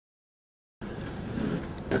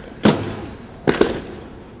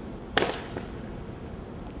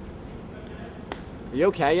You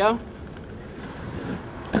okay, yo?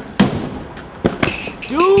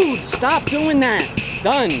 Dude, stop doing that!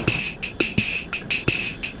 Done!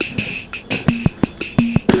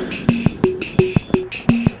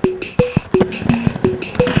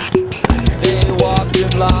 They walked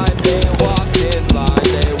in line, they walked in line,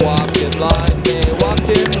 they walked in line, they walked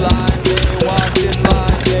in line, they walked in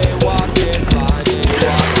line, they walked in line, they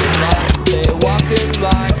walked in line, they walked in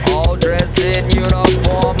line, all dressed in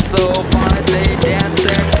uniform, so fine they danced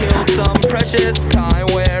and killed some precious time,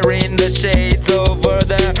 wearing the shades over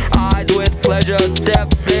their eyes with pleasure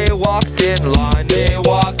steps. They walked in line, they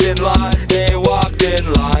walked in line, they walked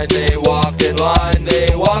in line, they walked in line,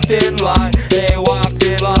 they walked in line, they walked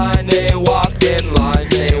in line, they walked in line,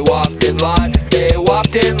 they walked in line, they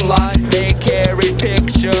walked in line. They carried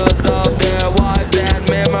pictures of their wives and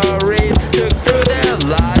memories took through their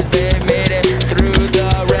lives. They made it through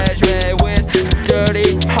the regiment with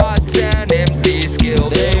dirty hearts and empty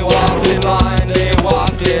skills. They walked in line, they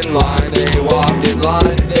walked in line, they walked in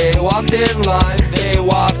line, they walked in line, they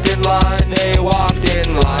walked in line, they walked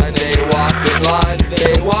in line, they walked in line,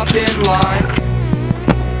 they walked in line.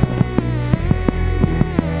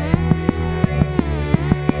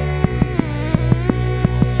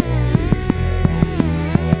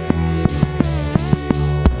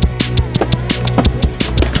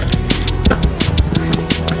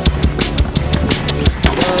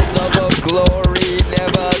 Glory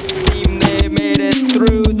never seemed, they made it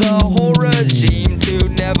through the whole regime to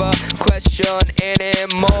never question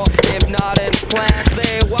anymore. If not in plans,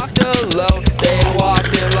 they walked alone. They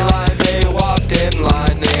walked in line, they walked in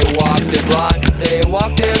line, they walked in line, they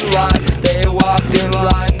walked in line, they walked in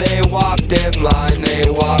line, they walked in line, they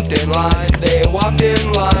walked in line, they walked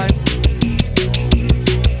in line.